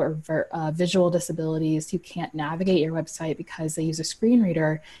physical or visual disabilities who can't navigate your website because they use a screen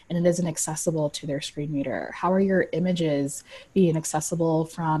reader and it isn't accessible to their screen reader? How are your images being accessible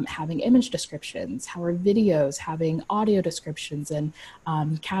from having image descriptions? How are videos having audio descriptions and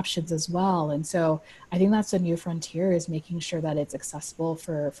captions as well? And so I think that's a new frontier, is making sure that it's accessible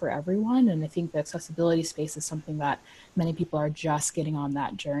for everyone. And I think the accessibility space is something that many people are just getting on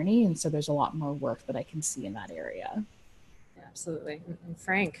that journey. And so there's a lot more work that I can see in that area. Yeah, absolutely. And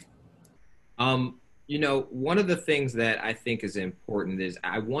Frank? You know, one of the things that I think is important is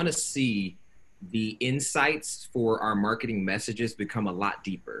I want to see the insights for our marketing messages become a lot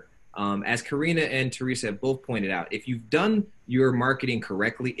deeper. As Karina and Teresa have both pointed out, if you've done your marketing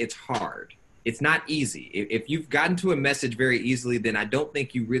correctly, it's hard. It's not easy. If you've gotten to a message very easily, then I don't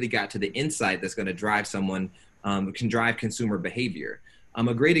think you really got to the insight that's going to drive someone, can drive consumer behavior.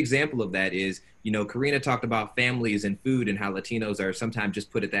 A great example of that is, you know, Karina talked about families and food and how Latinos are sometimes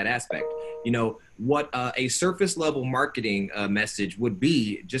just put at that aspect. You know, what a surface level marketing message would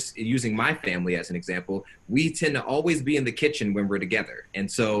be, just using my family as an example, we tend to always be in the kitchen when we're together.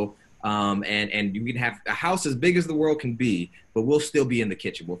 And so, and you can have a house as big as the world can be, but we'll still be in the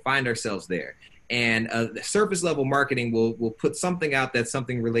kitchen. We'll find ourselves there. And the surface level marketing will put something out that's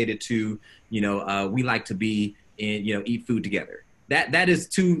something related to, you know, we like to be in, you know, eat food together. That is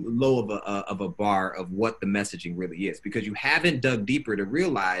too low of a bar of what the messaging really is, because you haven't dug deeper to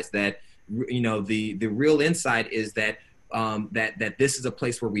realize that, you know, the real insight is that that this is a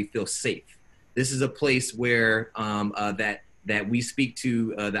place where we feel safe. This is a place where that we speak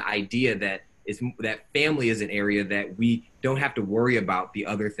to the idea that that family is an area that we don't have to worry about the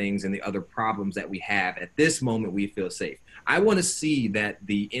other things and the other problems that we have. At this moment, we feel safe. I want to see that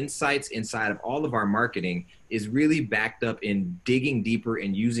the insights inside of all of our marketing is really backed up in digging deeper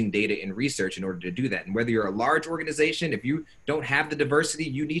and using data and research in order to do that. And whether you're a large organization, if you don't have the diversity,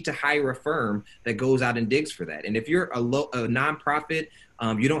 you need to hire a firm that goes out and digs for that. And if you're a nonprofit,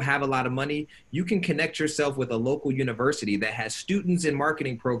 you don't have a lot of money, you can connect yourself with a local university that has students in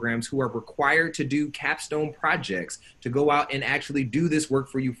marketing programs who are required to do capstone projects to go out and actually do this work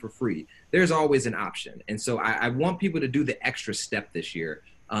for you for free. There's always an option. And so I want people to do the extra step this year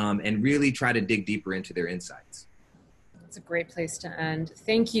and really try to dig deeper into their insights. It's a great place to end.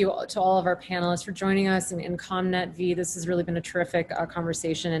 Thank you to all of our panelists for joining us in ComNet V. This has really been a terrific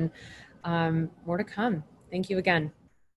conversation, and more to come. Thank you again.